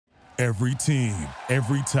Every team,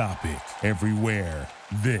 every topic, everywhere.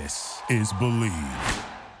 This is Believe.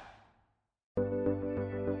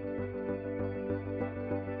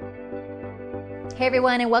 Hey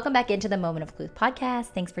everyone, and welcome back into the Moment of Truth podcast.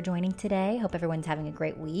 Thanks for joining today. Hope everyone's having a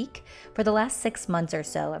great week. For the last 6 months or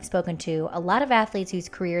so, I've spoken to a lot of athletes whose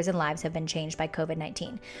careers and lives have been changed by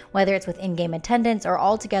COVID-19. Whether it's with in-game attendance or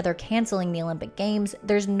altogether canceling the Olympic Games,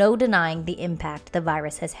 there's no denying the impact the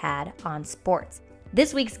virus has had on sports.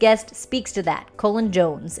 This week's guest speaks to that. Colin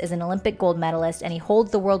Jones is an Olympic gold medalist, and he holds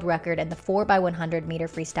the world record in the 4x100 meter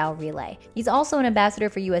freestyle relay. He's also an ambassador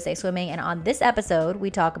for USA Swimming, and on this episode, we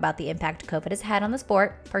talk about the impact COVID has had on the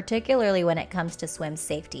sport, particularly when it comes to swim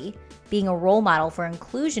safety, being a role model for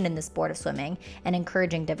inclusion in the sport of swimming, and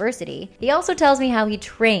encouraging diversity. He also tells me how he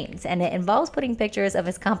trains, and it involves putting pictures of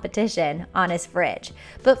his competition on his fridge.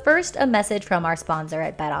 But first, a message from our sponsor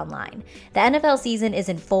at BetOnline. The NFL season is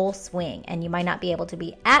in full swing, and you might not be able to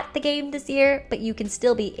be at the game this year, but you can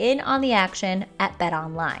still be in on the action at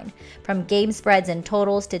BetOnline. From game spreads and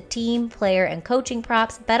totals to team, player, and coaching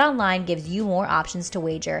props, BetOnline gives you more options to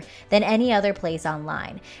wager than any other place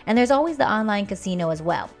online. And there's always the online casino as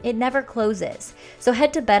well. It never closes. So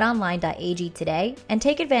head to betonline.ag today and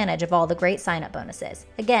take advantage of all the great sign-up bonuses.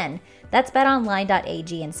 Again, that's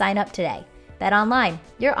betonline.ag and sign up today. BetOnline,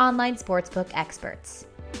 your online sportsbook experts.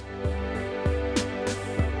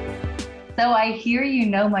 So I hear you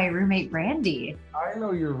know my roommate, Brandy. I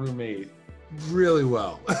know your roommate really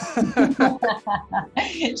well.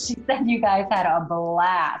 She said you guys had a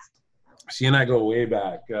blast. She and I go way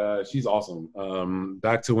back. She's awesome.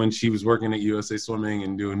 Back to when she was working at USA Swimming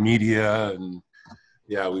and doing media, and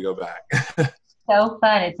yeah, we go back. So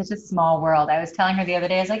fun. It's such a small world. I was telling her the other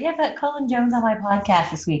day, I was like, yeah, but Colin Jones on my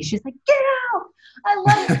podcast this week. She's like, get out. I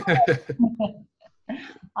love it.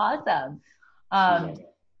 Awesome.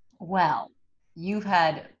 Well, you've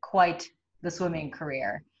had quite the swimming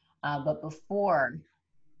career, but before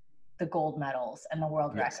the gold medals and the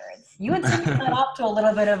world records, you and Cindy got off to a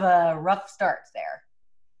little bit of a rough start there.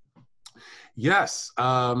 Yes.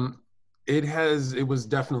 It was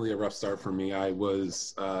definitely a rough start for me. I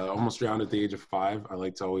was almost drowned at the age of 5. I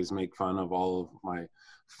like to always make fun of all of my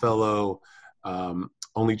fellow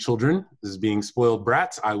only children as being spoiled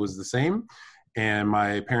brats. I was the same. And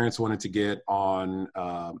my parents wanted to get on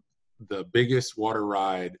the biggest water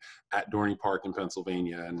ride at Dorney Park in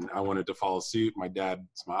Pennsylvania. And I wanted to follow suit. My dad's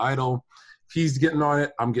my idol. If he's getting on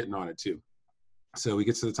it, I'm getting on it too. So we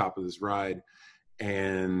get to the top of this ride,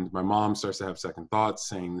 and my mom starts to have second thoughts,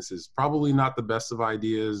 saying this is probably not the best of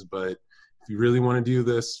ideas, but if you really want to do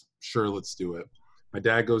this, sure, let's do it. My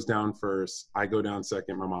dad goes down first. I go down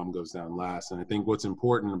second. My mom goes down last. And I think what's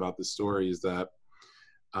important about this story is that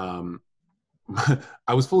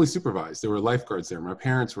I was fully supervised. There were lifeguards there. My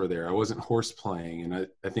parents were there. I wasn't horse playing. And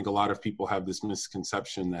I think a lot of people have this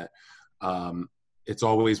misconception that it's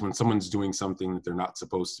always when someone's doing something that they're not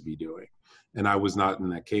supposed to be doing. And I was not in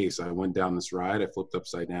that case. I went down this ride. I flipped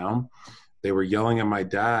upside down. They were yelling at my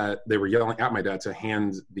dad. They were yelling at my dad to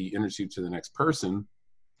hand the inner tube to the next person.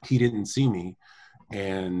 He didn't see me.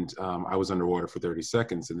 And I was underwater for 30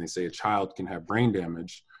 seconds. And they say a child can have brain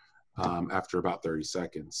damage after about 30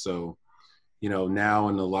 seconds. So, you know, now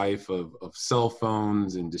in the life of cell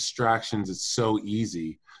phones and distractions, it's so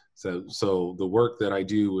easy. So the work that I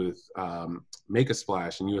do with Make a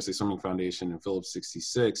Splash and USA Swimming Foundation and Phillips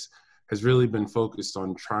 66 has really been focused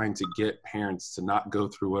on trying to get parents to not go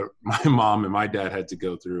through what my mom and my dad had to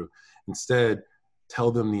go through. Instead,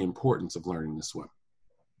 tell them the importance of learning to swim.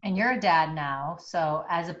 And you're a dad now. So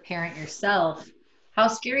as a parent yourself, how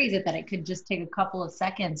scary is it that it could just take a couple of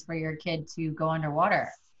seconds for your kid to go underwater?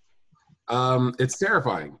 It's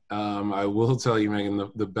terrifying. I will tell you,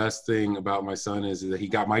 Megan, the best thing about my son is that he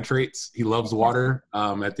got my traits. He loves water.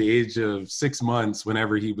 At the age of 6 months,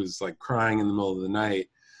 whenever he was like crying in the middle of the night,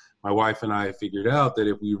 my wife and I figured out that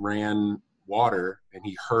if we ran water and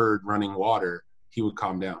he heard running water, he would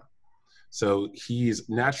calm down. So he's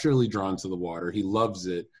naturally drawn to the water. He loves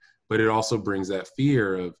it, but it also brings that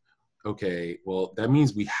fear of, okay, well, that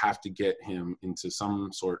means we have to get him into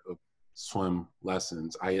some sort of swim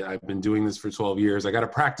lessons. I've been doing this for 12 years. I got to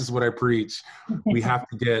practice what I preach. We have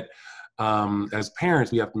to get, as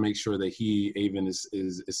parents, we have to make sure that Avon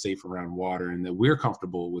is safe around water and that we're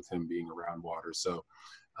comfortable with him being around water. So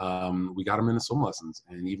we got him into swim lessons.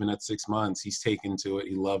 And even at 6 months, he's taken to it.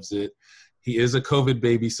 He loves it. He is a COVID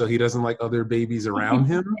baby, so he doesn't like other babies around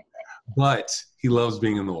him, but he loves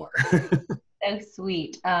being in the water. So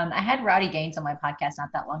sweet. I had Roddy Gaines on my podcast not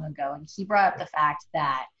that long ago, and he brought up the fact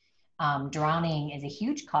that drowning is a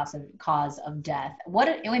huge cause of death. What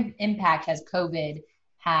impact has COVID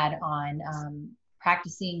had on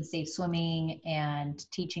practicing safe swimming and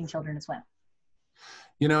teaching children to swim?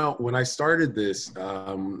 You know, when I started this,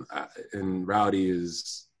 and Rowdy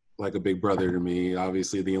is like a big brother to me,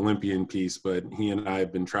 obviously the Olympian piece, but he and I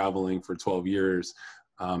have been traveling for 12 years,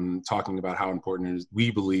 talking about how important it is.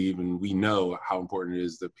 We believe and we know how important it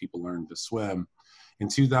is that people learn to swim. In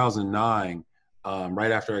 2009,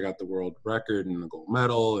 right after I got the world record and the gold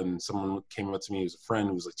medal, and someone came up to me, he was a friend,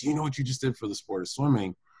 who was like, "Do you know what you just did for the sport of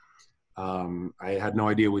swimming?" I had no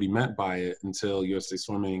idea what he meant by it until USA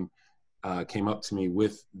Swimming came up to me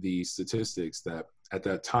with the statistics that at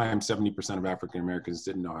that time, 70% of African Americans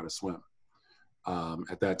didn't know how to swim.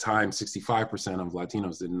 At that time, 65% of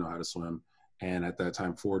Latinos didn't know how to swim. And at that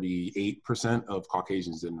time, 48% of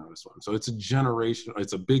Caucasians didn't know how to swim. So it's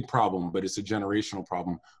a big problem, but it's a generational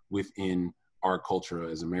problem within our culture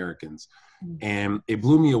as Americans. And it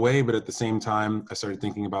blew me away, but at the same time, I started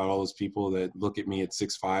thinking about all those people that look at me at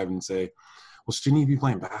 6'5" and say, well, shouldn't you be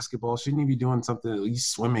playing basketball? Shouldn't you be doing something, at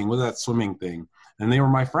least swimming? What's that swimming thing? And they were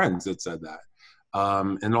my friends that said that.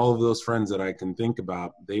 And all of those friends that I can think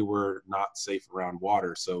about, they were not safe around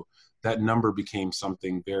water. So that number became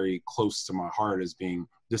something very close to my heart as being,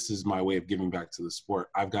 this is my way of giving back to the sport.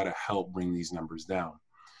 I've got to help bring these numbers down.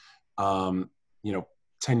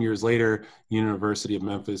 10 years later, University of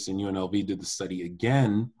Memphis and UNLV did the study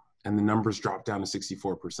again, and the numbers dropped down to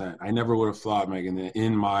 64%. I never would have thought, Megan, that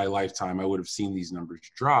in my lifetime, I would have seen these numbers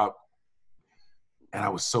drop. And I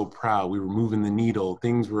was so proud. We were moving the needle.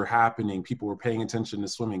 Things were happening. People were paying attention to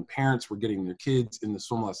swimming. Parents were getting their kids in the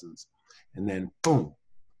swim lessons. And then, boom,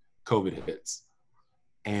 COVID hits.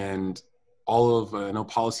 And I know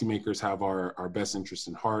policymakers have our best interest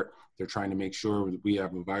in heart. They're trying to make sure that we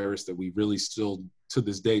have a virus that we really still, to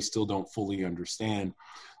this day, still don't fully understand.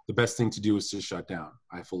 The best thing to do is to shut down.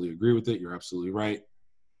 I fully agree with it. You're absolutely right.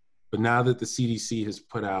 But now that the CDC has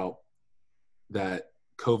put out that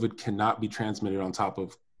COVID cannot be transmitted on top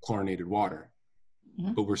of chlorinated water,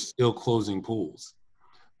 but we're still closing pools.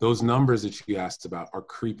 Those numbers that you asked about are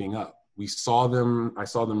creeping up. I saw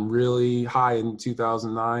them really high in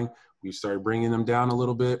 2009. We started bringing them down a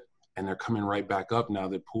little bit, and they're coming right back up now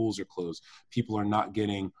that pools are closed. People are not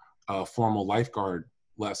getting formal lifeguard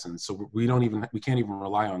lessons. So we can't even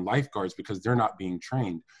rely on lifeguards because they're not being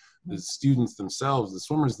trained. The students themselves, the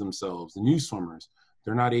swimmers themselves, the new swimmers,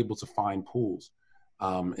 they're not able to find pools.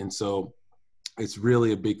 And so it's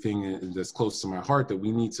really a big thing that's close to my heart that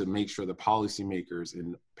we need to make sure the policymakers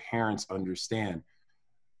and parents understand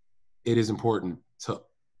it is important to,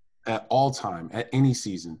 at all time, at any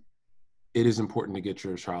season, it is important to get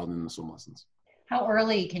your child in the swim lessons. How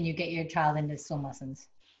early can you get your child into swim lessons?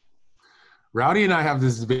 Rowdy and I have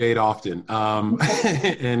this debate often.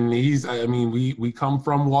 And we come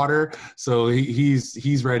from water, so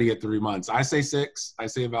he's ready at 3 months. I say 6, I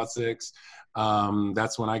say about 6.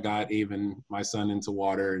 That's when I got Avon, my son, into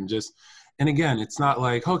water. And again, it's not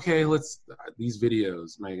like, okay, these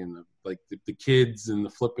videos, Megan, like the kids and the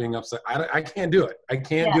flipping upside, I can't do it. I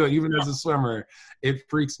can't do it. Even as a swimmer, it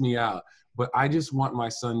freaks me out. But I just want my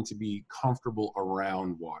son to be comfortable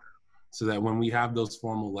around water, so that when we have those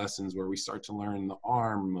formal lessons where we start to learn the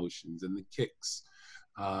arm motions and the kicks,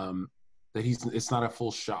 it's not a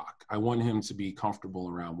full shock. I want him to be comfortable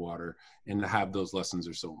around water, and to have those lessons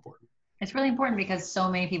are so important. It's really important because so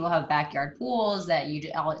many people have backyard pools that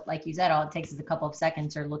like you said, all it takes is a couple of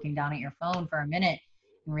seconds or looking down at your phone for a minute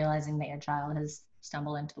and realizing that your child has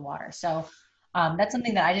stumbled into the water. So that's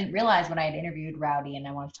something that I didn't realize when I had interviewed Rowdy, and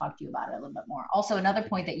I want to talk to you about it a little bit more. Also, another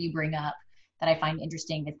point that you bring up that I find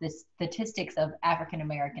interesting is the statistics of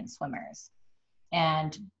African-American swimmers.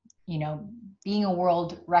 And, being a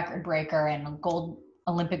world record breaker and a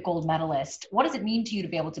Olympic gold medalist, what does it mean to you to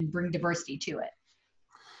be able to bring diversity to it?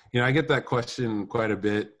 I get that question quite a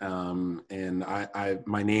bit. And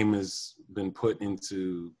my name has been put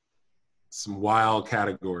into some wild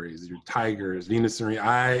categories. Your Tigers, Venus and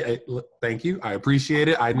I thank you. I appreciate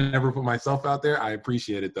it. I never put myself out there. I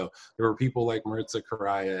appreciate it though. There were people like Maritza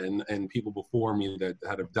Correa and people before me that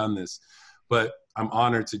have done this, but I'm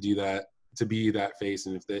honored to do that, to be that face.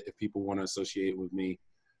 And if people want to associate with me,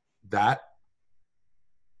 that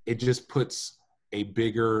it just puts a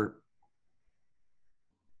bigger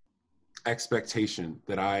expectation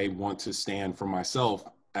that I want to stand for myself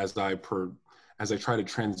as I try to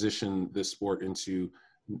transition this sport into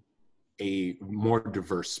a more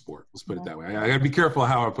diverse sport. Let's put it that way. I got to be careful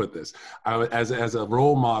how I put this. As a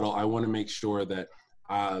role model, I want to make sure that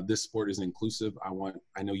this sport is inclusive.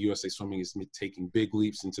 I know USA Swimming is taking big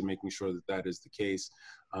leaps into making sure that is the case.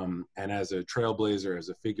 And as a trailblazer, as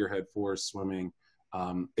a figurehead for swimming,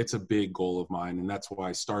 It's a big goal of mine. And that's why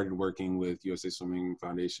I started working with USA Swimming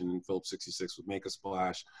Foundation and Phillips 66 with Make a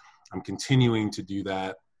Splash. I'm continuing to do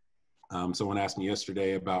that. Someone asked me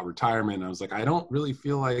yesterday about retirement. I was like, I don't really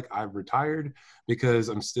feel like I've retired because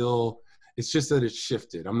it's just that it's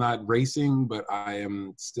shifted. I'm not racing, but I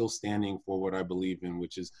am still standing for what I believe in,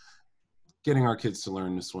 which is getting our kids to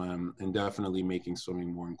learn to swim and definitely making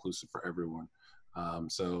swimming more inclusive for everyone.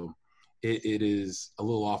 So it is a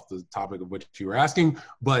little off the topic of what you were asking,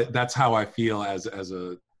 but that's how I feel as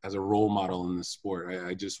a role model in this sport.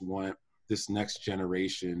 I just want this next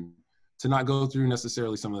generation to not go through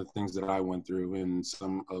necessarily some of the things that I went through and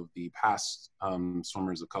some of the past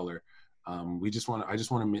swimmers of color. I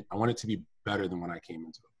want it to be better than when I came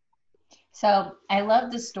into it. So I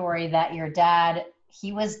love the story that your dad,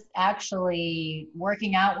 he was actually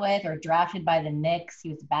working out with or drafted by the Knicks. He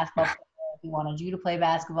was a basketball player. He wanted you to play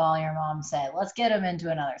basketball. Your mom said, let's get him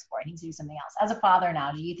into another sport. He needs to do something else. As a father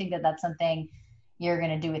now, do you think that that's something you're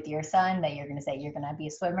going to do with your son, that you're going to say you're going to be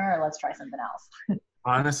a swimmer, or let's try something else?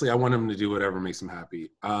 Honestly, I want him to do whatever makes him happy.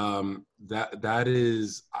 That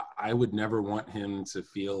is, I would never want him to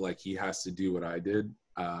feel like he has to do what I did.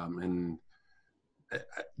 And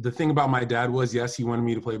the thing about my dad was, yes, he wanted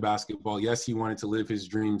me to play basketball. Yes, he wanted to live his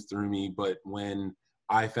dreams through me. But when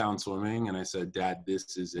I found swimming and I said, Dad,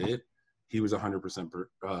 this is it, he was 100%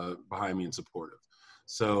 behind me and supportive.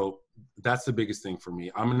 So that's the biggest thing for me.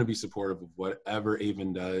 I'm going to be supportive of whatever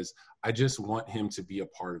Avon does. I just want him to be a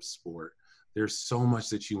part of sport. There's so much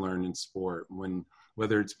that you learn in sport,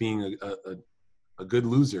 whether it's being a good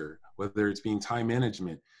loser, whether it's being time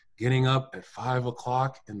management, getting up at 5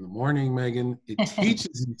 o'clock in the morning, Megan, it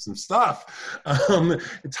teaches you some stuff,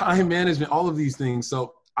 time management, all of these things.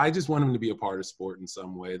 So I just want him to be a part of sport in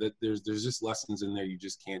some way. That there's just lessons in there you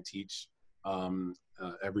just can't teach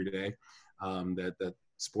every day, that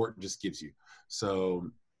sport just gives you.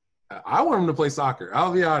 So I want him to play soccer.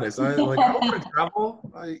 I'll be honest. I want to travel.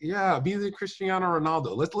 Be the Cristiano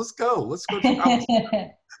Ronaldo. Let's go. Let's go travel.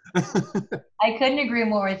 I couldn't agree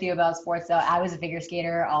more with you about sports, though. I was a figure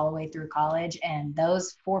skater all the way through college, and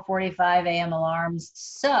those 4:45 a.m. alarms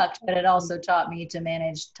sucked, but it also taught me to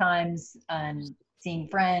manage times and seeing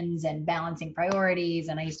friends and balancing priorities.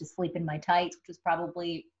 And I used to sleep in my tights, which was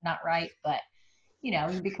probably not right, but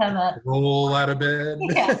you become a roll out of bed.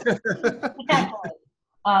 Yeah, exactly.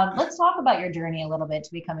 Let's talk about your journey a little bit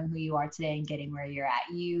to becoming who you are today and getting where you're at.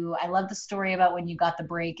 I love the story about when you got the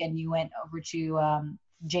break and you went over to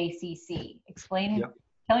JCC.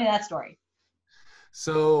 Tell me that story.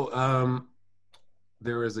 So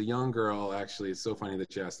there was a young girl, actually, it's so funny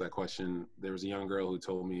that you asked that question. There was a young girl who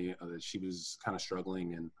told me that she was kind of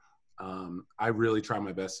struggling, and I really try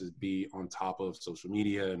my best to be on top of social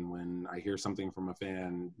media, and when I hear something from a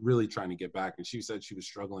fan, really trying to get back. And she said she was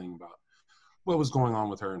struggling about what was going on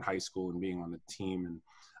with her in high school and being on the team. And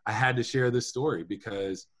I had to share this story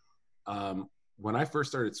because when I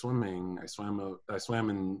first started swimming, I swam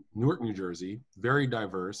in Newark, New Jersey, very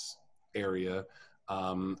diverse area.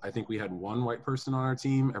 I think we had one white person on our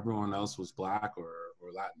team. Everyone else was Black or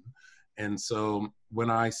Latin. And so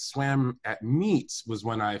when I swam at meets was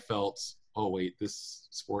when I felt, oh, wait, this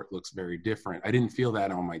sport looks very different. I didn't feel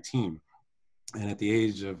that on my team. And at the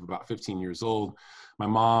age of about 15 years old, my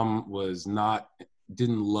mom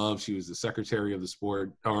didn't love, she was the secretary of the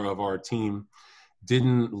sport or of our team,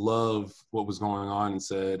 didn't love what was going on and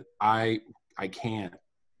said, I can't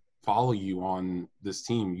follow you on this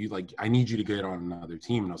team. I need you to get on another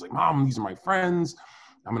team. And I was like, Mom, these are my friends.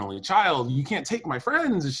 I'm an only child. You can't take my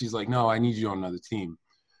friends. And she's like, no, I need you on another team.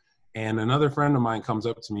 And another friend of mine comes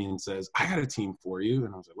up to me and says, I got a team for you.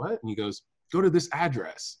 And I was like, what? And he goes, go to this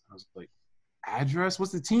address. I was like, address?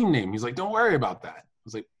 What's the team name? He's like, don't worry about that. I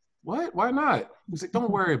was like, what? Why not? He's like,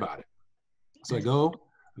 don't worry about it. So I go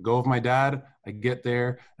with my dad. I get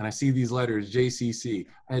there and I see these letters, JCC.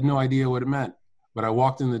 I had no idea what it meant, but I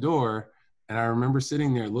walked in the door and I remember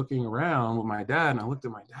sitting there looking around with my dad, and I looked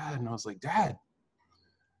at my dad and I was like, Dad,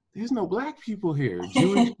 there's no Black people here.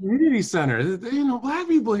 Jewish Community Center. There's no Black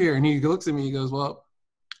people here. And he looks at me, he goes, well,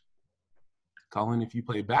 Colin, if you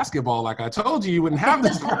played basketball like I told you, you wouldn't have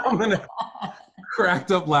this problem. And I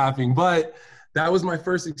cracked up laughing. But that was my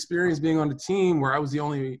first experience being on a team where I was the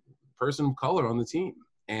only person of color on the team.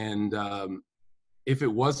 And if it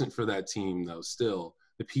wasn't for that team, though, still,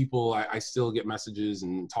 the people, I still get messages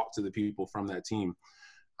and talk to the people from that team.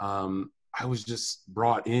 I was just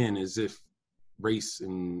brought in as if race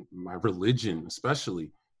and my religion,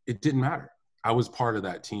 especially, it didn't matter. I was part of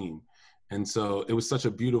that team. And so it was such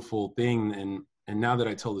a beautiful thing. And now that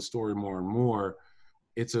I tell the story more and more,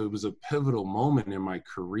 it was a pivotal moment in my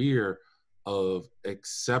career of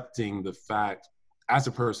accepting the fact as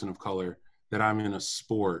a person of color that I'm in a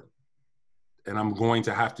sport and I'm going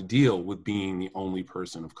to have to deal with being the only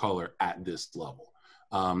person of color at this level.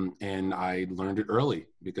 And I learned it early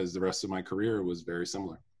because the rest of my career was very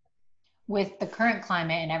similar. With the current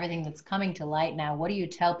climate and everything that's coming to light now, what do you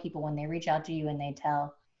tell people when they reach out to you and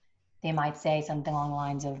they might say something along the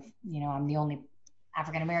lines of, I'm the only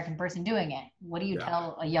African-American person doing it. What do you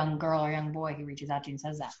tell a young girl or young boy who reaches out to you and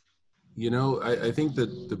says that? I think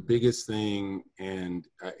that the biggest thing, and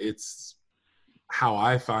it's how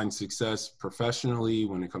I find success professionally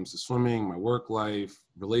when it comes to swimming, my work life,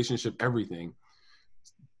 relationship, everything,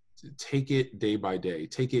 take it day by day,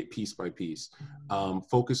 take it piece by piece,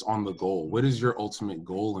 focus on the goal. What is your ultimate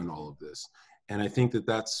goal in all of this? And I think that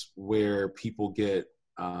that's where people get,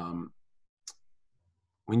 when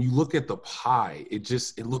you look at the pie, it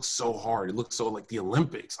looks so hard. It looks so like the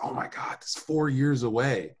Olympics. Oh my God, it's 4 years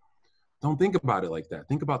away. Don't think about it like that.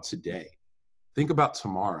 Think about today. Think about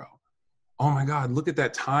tomorrow. Oh my God, look at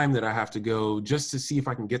that time that I have to go just to see if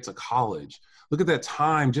I can get to college. Look at that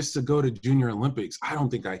time just to go to Junior Olympics. I don't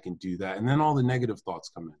think I can do that. And then all the negative thoughts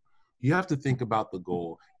come in. You have to think about the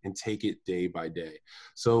goal and take it day by day.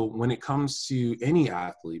 So when it comes to any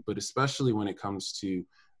athlete, but especially when it comes to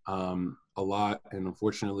a lot, and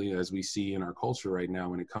unfortunately, as we see in our culture right now,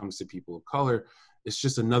 when it comes to people of color, it's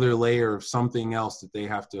just another layer of something else that they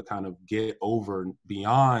have to kind of get over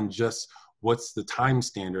beyond just what's the time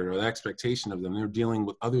standard or the expectation of them. They're dealing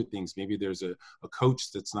with other things. Maybe there's a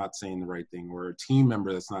coach that's not saying the right thing, or a team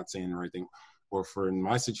member that's not saying the right thing, or in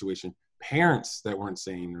my situation, parents that weren't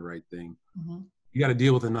saying the right thing. Mm-hmm. You got to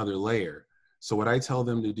deal with another layer. So what I tell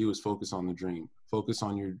them to do is focus on the dream, focus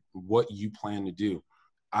on what you plan to do.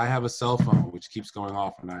 I have a cell phone, which keeps going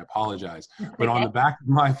off, and I apologize. But on the back of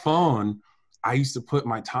my phone, I used to put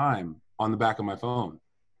my time on the back of my phone.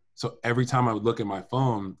 So every time I would look at my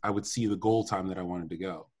phone, I would see the goal time that I wanted to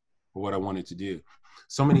go or what I wanted to do.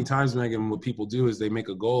 So many times, Megan, what people do is they make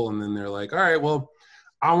a goal and then they're like, all right, well,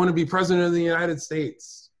 I want to be president of the United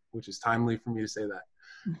States, which is timely for me to say that.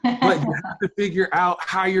 But you have to figure out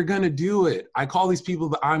how you're going to do it. I call these people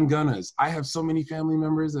the I'm gonnas. I have so many family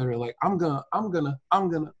members that are like, I'm gonna.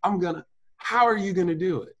 How are you going to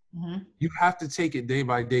do it? Mm-hmm. You have to take it day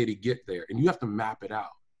by day to get there, and you have to map it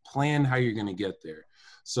out, plan how you're going to get there.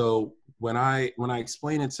 So when I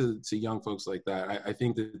explain it to young folks like that, I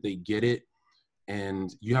think that they get it,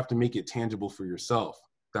 and you have to make it tangible for yourself.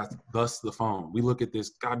 That's thus the phone. We look at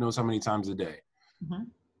this, God knows how many times a day. Mm-hmm.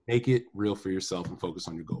 Make it real for yourself and focus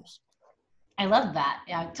on your goals. I love that.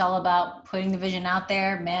 Yeah, it's all about putting the vision out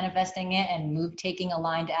there, manifesting it, and taking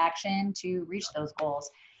aligned action to reach those goals.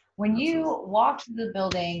 When you walked through the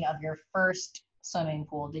building of your first swimming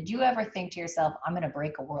pool, did you ever think to yourself, I'm going to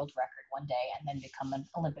break a world record one day and then become an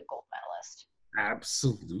Olympic gold medalist?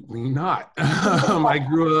 Absolutely not. I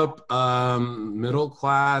grew up middle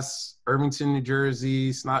class, Irvington, New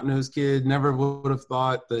Jersey, snot-nosed kid. Never would have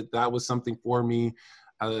thought that was something for me.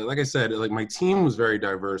 Like I said, like my team was very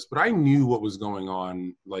diverse, but I knew what was going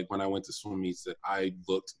on. Like when I went to swim meets, that I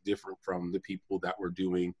looked different from the people that were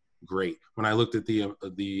doing great. When I looked at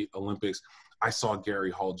the Olympics, I saw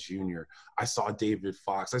Gary Hall Jr. I saw David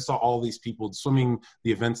Fox. I saw all these people swimming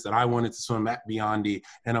the events that I wanted to swim at Biondi.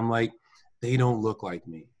 And I'm like, they don't look like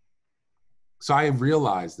me. So I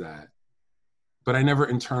realized that, but I never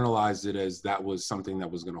internalized it as that was something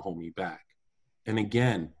that was going to hold me back. And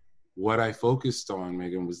again, what I focused on,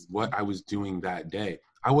 Megan, was what I was doing that day.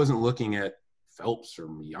 I wasn't looking at Phelps or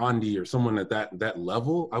Biondi or someone at that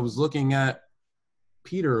level. I was looking at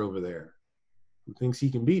Peter over there who thinks he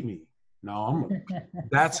can beat me. No,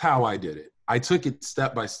 that's how I did it. I took it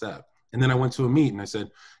step by step. And then I went to a meet and I said,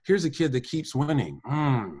 here's a kid that keeps winning.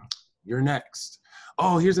 You're next.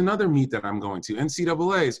 Oh, here's another meet that I'm going to.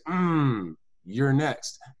 NCAAs. You're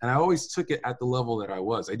next. And I always took it at the level that I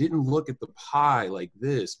was. I didn't look at the pie like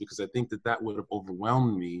this because I think that would have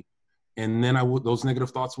overwhelmed me. And then those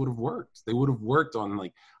negative thoughts would have worked. They would have worked on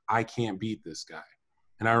like, I can't beat this guy.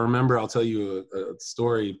 And I remember, I'll tell you a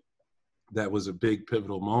story that was a big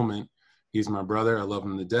pivotal moment. He's my brother. I love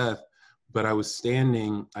him to death. But I was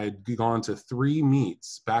standing, I had gone to 3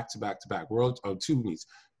 meets back to back, 2 meets,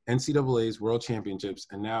 NCAAs, World Championships.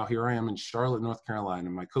 And now here I am in Charlotte, North Carolina.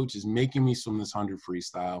 My coach is making me swim this 100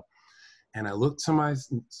 freestyle. And I look to my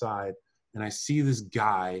side and I see this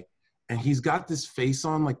guy and he's got this face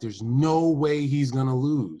on like there's no way he's going to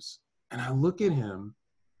lose. And I look at him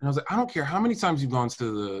and I was like, I don't care how many times you've gone to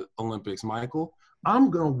the Olympics, Michael. I'm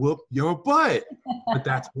going to whoop your butt. But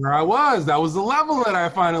that's where I was. That was the level that I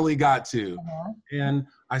finally got to. And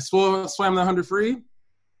I swam the 100 free.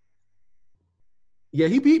 Yeah,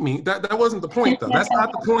 he beat me. That wasn't the point, though. That's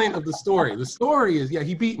not the point of the story. The story is, yeah,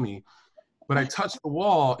 he beat me. But I touched the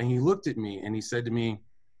wall, and he looked at me, and he said to me,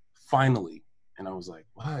 finally. And I was like,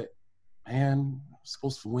 what? Man, I'm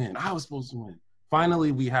supposed to win. I was supposed to win.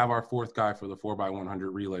 Finally, we have our fourth guy for the 4x100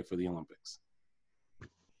 relay for the Olympics.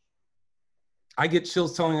 I get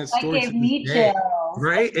chills telling that story. That gave me chills.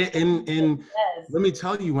 Right? And Yes. let me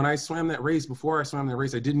tell you, when I swam that race, before I swam that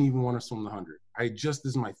race, I didn't even want to swim the 100. This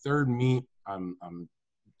is my third meet. I'm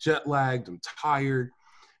jet lagged. I'm tired.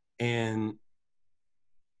 And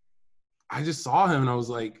I just saw him and I was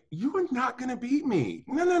like, you are not going to beat me.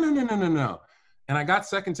 No. And I got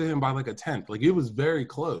second to him by like a tenth. Like, it was very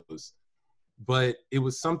close. But it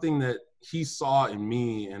was something that he saw in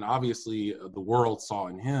me, and obviously the world saw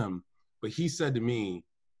in him. But he said to me,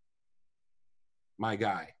 my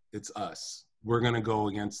guy, it's us. We're going to go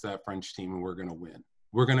against that French team and we're going to win.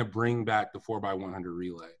 We're going to bring back the 4x100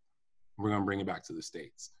 relay. We're going to bring it back to the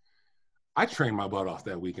States. I trained my butt off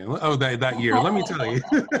that weekend. Oh, that year. Let me tell you.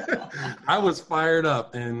 I was fired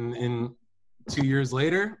up. And 2 years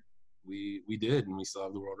later, we did, and we still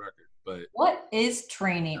have the world record. But what is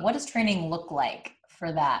training? What does training look like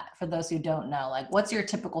for that? For those who don't know, like, what's your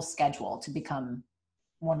typical schedule to become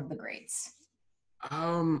one of the greats?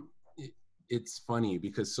 It's funny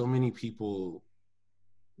because so many people,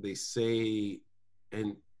 they say,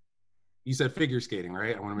 and you said figure skating,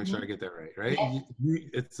 right? I want to make sure I get that right? Yeah.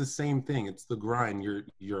 It's the same thing. It's the grind.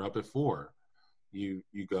 You're up at 4. You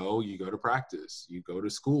go to practice. You go to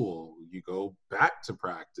school. You go back to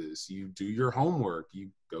practice. You do your homework. You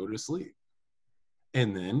go to sleep.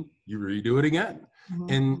 And then you redo it again. Mm-hmm.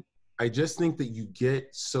 And I just think that you get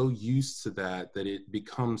so used to that it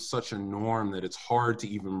becomes such a norm that it's hard to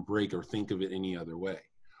even break or think of it any other way.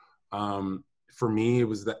 For me, it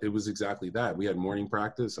was exactly that. We had morning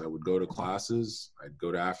practice. I would go to classes. I'd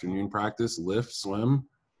go to afternoon practice, lift, swim.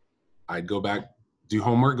 I'd go back, do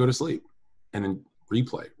homework, go to sleep, and then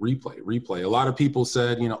replay. A lot of people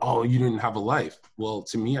said, oh, you didn't have a life. Well,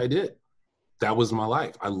 to me, I did. That was my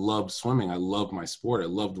life. I loved swimming. I loved my sport. I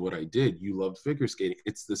loved what I did. You loved figure skating.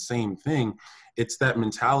 It's the same thing. It's that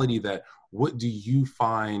mentality that, what do you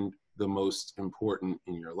find the most important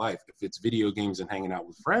in your life? If it's video games and hanging out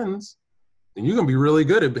with friends, then you're going to be really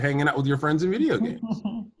good at hanging out with your friends in video games.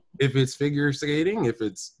 If it's figure skating, if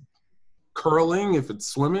it's curling, if it's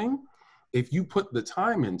swimming, if you put the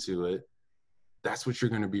time into it, that's what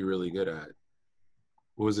you're going to be really good at.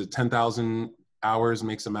 What was it? 10,000 hours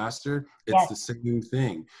makes a master. It's the same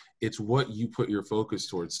thing. It's what you put your focus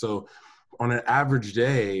towards. So on an average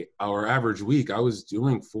day or average week, I was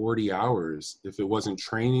doing 40 hours. If it wasn't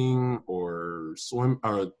training or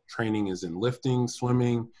training is in lifting,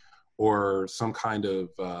 swimming, or some kind of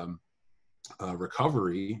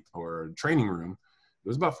recovery or training room, it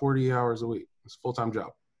was about 40 hours a week. It's a full-time job.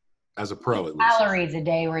 As a pro, at least. Calories a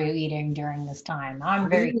day were you eating during this time? I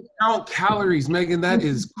didn't count calories, Megan. That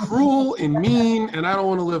is cruel and mean, and I don't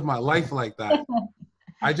want to live my life like that.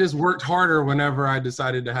 I just worked harder whenever I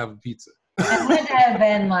decided to have a pizza. It would have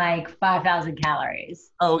been like 5,000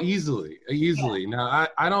 calories. Oh, easily. Yeah. Now,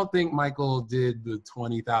 I don't think Michael did the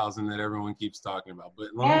 20,000 that everyone keeps talking about, but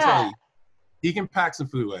let me tell you, he can pack some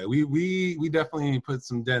food away. We definitely put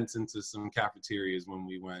some dents into some cafeterias when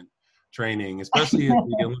we went training, especially at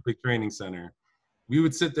the Olympic Training Center. We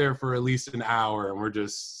would sit there for at least an hour and we're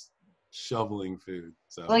just shoveling food.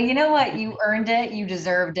 So, well, you know what? You earned it. You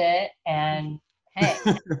deserved it. And hey,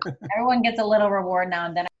 everyone gets a little reward now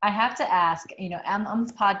and then. I have to ask, on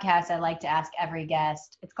this podcast, I like to ask every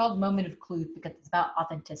guest. It's called Moment of Cluth because it's about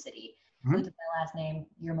authenticity. Mm-hmm. Cluth is my last name,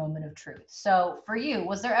 your moment of truth. So for you,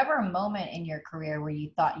 was there ever a moment in your career where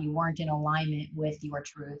you thought you weren't in alignment with your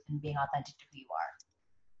truth and being authentic to who you are?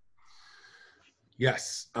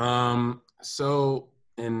 Yes. And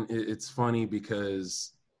it's funny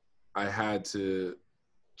because I had to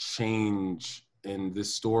change, and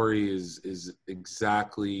this story is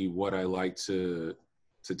exactly what I like to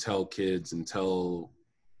tell kids and tell,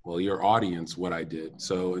 your audience what I did.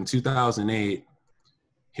 So in 2008,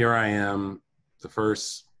 here I am, the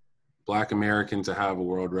first Black American to have a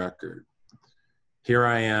world record. Here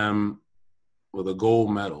I am with a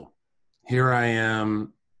gold medal. Here I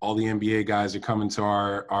am, all the NBA guys are coming to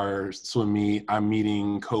our swim meet. I'm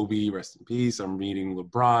meeting Kobe, rest in peace. I'm meeting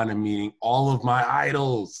LeBron. I'm meeting all of my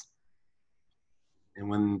idols. And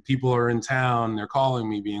when people are in town, they're calling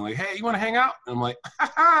me being like, hey, you want to hang out? And I'm like,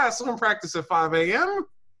 swim practice at 5 a.m.?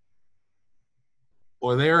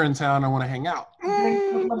 Or they're in town, I want to hang out.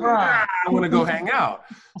 I want to go hang out.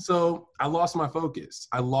 So I lost my focus.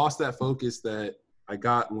 I lost that focus that I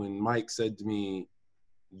got when Mike said to me,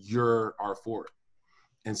 you're our fourth.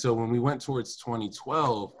 And so when we went towards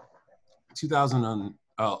 2012,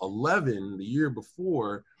 2011, the year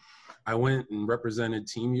before, I went and represented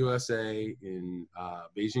Team USA in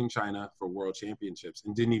Beijing, China for World Championships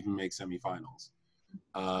and didn't even make semifinals.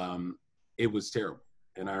 It was terrible.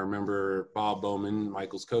 And I remember Bob Bowman,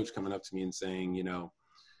 Michael's coach, coming up to me and saying, you know,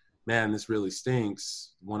 man, this really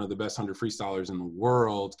stinks. One of the best 100 freestylers in the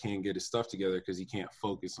world can't get his stuff together because he can't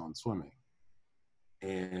focus on swimming.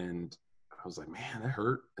 And I was like, man, that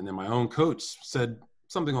hurt. And then my own coach said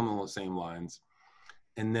something on the same lines.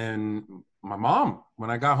 And then my mom,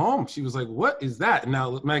 when I got home, she was like, what is that? And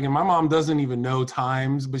now, Megan, my mom doesn't even know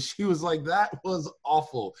times, but she was like, that was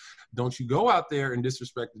awful. Don't you go out there and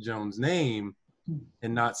disrespect the Jones name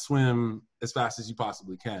and not swim as fast as you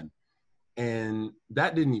possibly can. And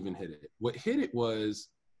that didn't even hit it. What hit it was,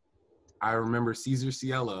 I remember Cesar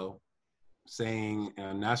Cielo saying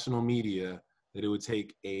on national media that it would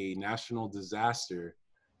take a national disaster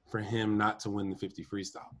for him not to win the 50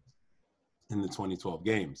 freestyle in the 2012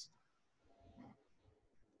 games.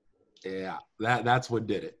 Yeah, that's what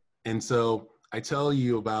did it. And so I tell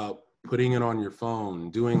you about putting it on your phone,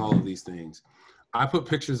 doing all of these things. I put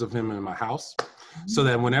pictures of him in my house so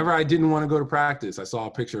that whenever I didn't want to go to practice, I saw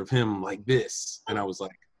a picture of him like this. And I was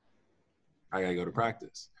like, I got to go to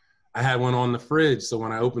practice. I had one on the fridge. So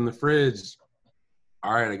when I opened the fridge,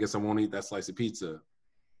 all right, I guess I won't eat that slice of pizza.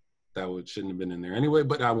 Shouldn't have been in there anyway,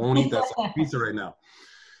 but I won't eat that slice of pizza right now.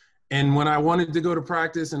 And when I wanted to go to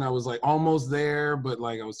practice and I was like almost there, but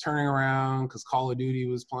like I was turning around because Call of Duty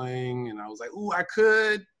was playing and I was like, ooh, I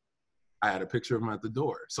could. I had a picture of him at the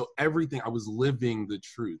door. So everything, I was living the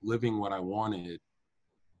truth, living what I wanted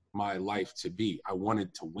my life to be. I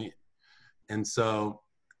wanted to win. And so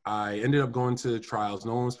I ended up going to trials.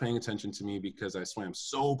 No one was paying attention to me because I swam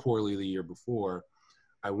so poorly the year before.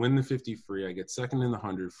 I win the 50 free. I get second in the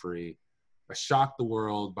 100 free. I shocked the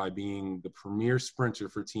world by being the premier sprinter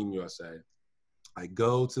for Team USA. I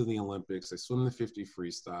go to the Olympics. I swim the 50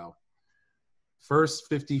 freestyle. First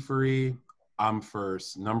 50 free, I'm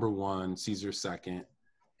first. Number one, Cesar second.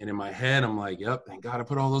 And in my head, I'm like, yep, thank God I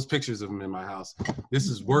put all those pictures of him in my house. This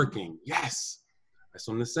is working. Yes. I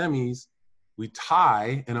swim the semis. We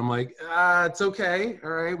tie. And I'm like, it's okay.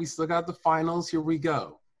 All right. We still got the finals. Here we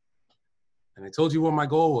go. And I told you what my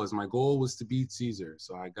goal was. My goal was to beat Cesar.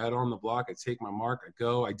 So I got on the block. I take my mark. I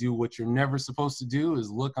go. I do what you're never supposed to do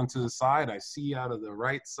is look onto the side. I see out of the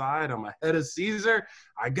right side. I'm ahead of Cesar.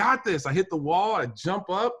 I got this. I hit the wall. I jump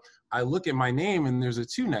up. I look at my name, and there's a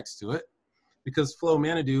 2 next to it because Flo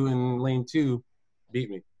Manidou in lane 2 beat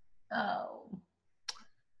me. Oh.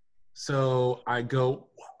 So I go,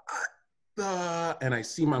 and I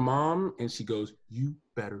see my mom, and she goes, you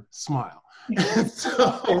better smile. And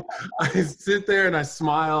so I sit there and I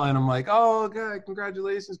smile, and I'm like, oh, God,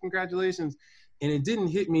 congratulations, congratulations. And it didn't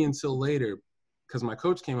hit me until later because my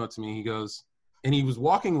coach came up to me. He goes, and he was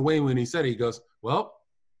walking away when he said it. He goes, well,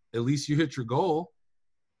 at least you hit your goal.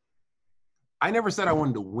 I never said I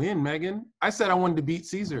wanted to win, Megan. I said I wanted to beat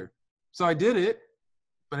Cesar. So I did it,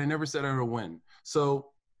 but I never said I would win.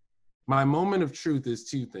 So my moment of truth is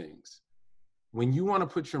 2 things. When you want to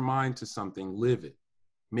put your mind to something, live it.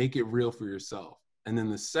 Make it real for yourself. And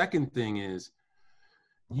then the second thing is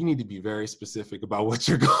you need to be very specific about what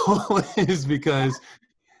your goal is because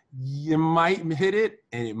you might hit it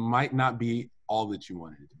and it might not be all that you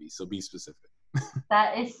wanted it to be. So be specific.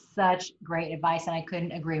 That is such great advice, and I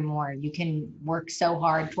couldn't agree more. You can work so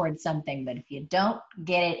hard towards something, but if you don't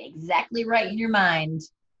get it exactly right in your mind,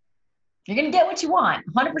 you're going to get what you want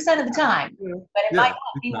 100% of the time, but it might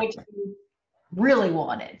not be what you really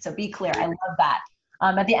wanted. So be clear. I love that.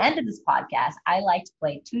 At the end of this podcast, I like to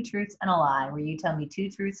play 2 truths and a lie, where you tell me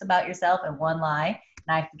 2 truths about yourself and 1 lie,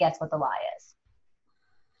 and I have to guess what the lie is.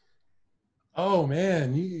 Oh,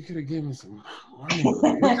 man, you could have given me some warning.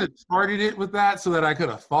 You could have started it with that so that I could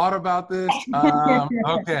have thought about this.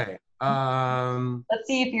 Okay. Let's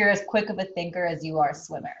see if you're as quick of a thinker as you are a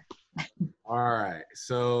swimmer. All right.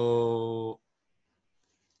 So,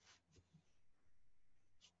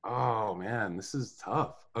 oh, man, this is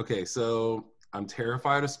tough. Okay, so I'm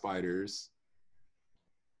terrified of spiders.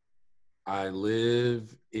 I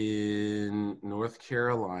live in North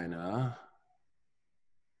Carolina.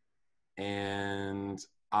 And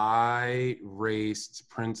I raced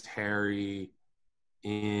Prince Harry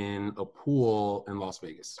in a pool in Las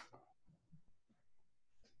Vegas.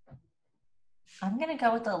 I'm going to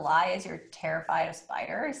go with the lie is you're terrified of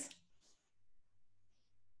spiders.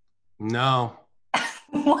 No.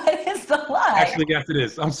 What is the lie? Actually, yes, it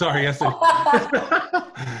is. I'm sorry. Yes, it is.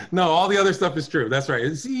 No, all the other stuff is true. That's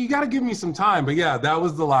right. See, you got to give me some time. But yeah, that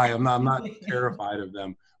was the lie. I'm not terrified of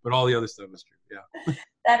them, but all the other stuff is true. Yeah.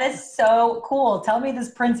 That is so cool. Tell me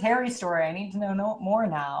this Prince Harry story. I need to know more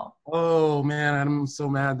now. Oh man, I'm so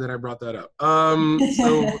mad that I brought that up.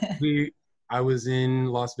 I was in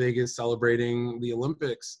Las Vegas celebrating the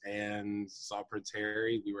Olympics and saw Prince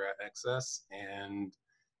Harry. We were at Excess, and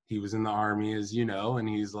he was in the Army, as you know, and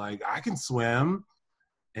he's like, I can swim.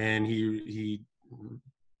 And he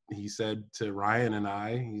said to Ryan and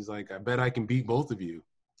I, he's like, I bet I can beat both of you.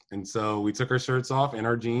 And so we took our shirts off and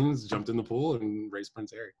our jeans, jumped in the pool, and raced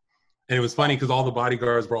Prince Harry. And it was funny because all the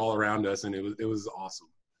bodyguards were all around us, and it was awesome.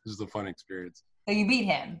 It was a fun experience. So you beat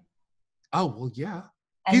him? Oh, well, yeah.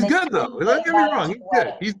 He's good, though. Don't get me wrong. He's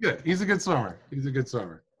good. He's good. He's a good swimmer. He's a good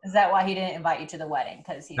swimmer. Is that why he didn't invite you to the wedding?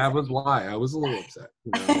 That was why. I was a little upset.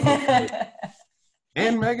 You know?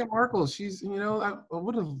 And Meghan Markle, she's, you know, it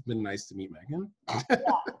would have been nice to meet Meghan. Yeah,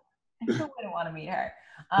 I still wouldn't want to meet her.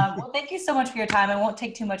 Well, thank you so much for your time. I won't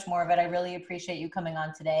take too much more of it. I really appreciate you coming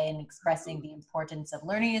on today and expressing the importance of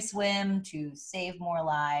learning to swim to save more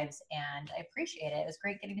lives. And I appreciate it. It was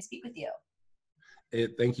great getting to speak with you.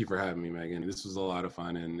 Thank you for having me, Megan. This was a lot of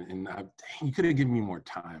fun, and you could have given me more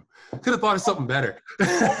time. Could have thought of something better.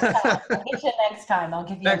 I'll get you next time. I'll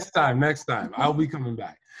give you next time. I'll be coming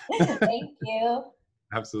back. Thank you.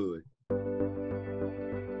 Absolutely.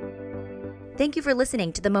 Thank you for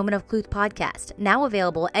listening to the Moment of Cluth podcast, now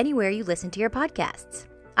available anywhere you listen to your podcasts.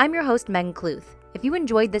 I'm your host, Megan Cluth. If you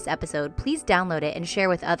enjoyed this episode, please download it and share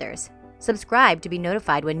with others. Subscribe to be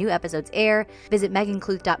notified when new episodes air, visit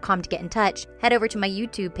megancluth.com to get in touch, head over to my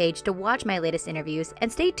YouTube page to watch my latest interviews,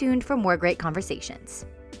 and stay tuned for more great conversations.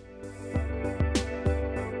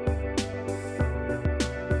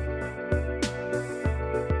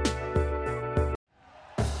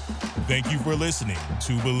 Thank you for listening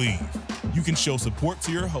to Believe. You can show support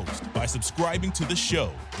to your host by subscribing to the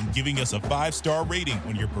show and giving us a 5-star rating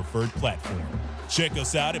on your preferred platform. Check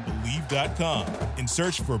us out at Believe.com and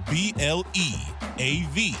search for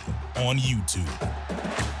BLEAV on YouTube.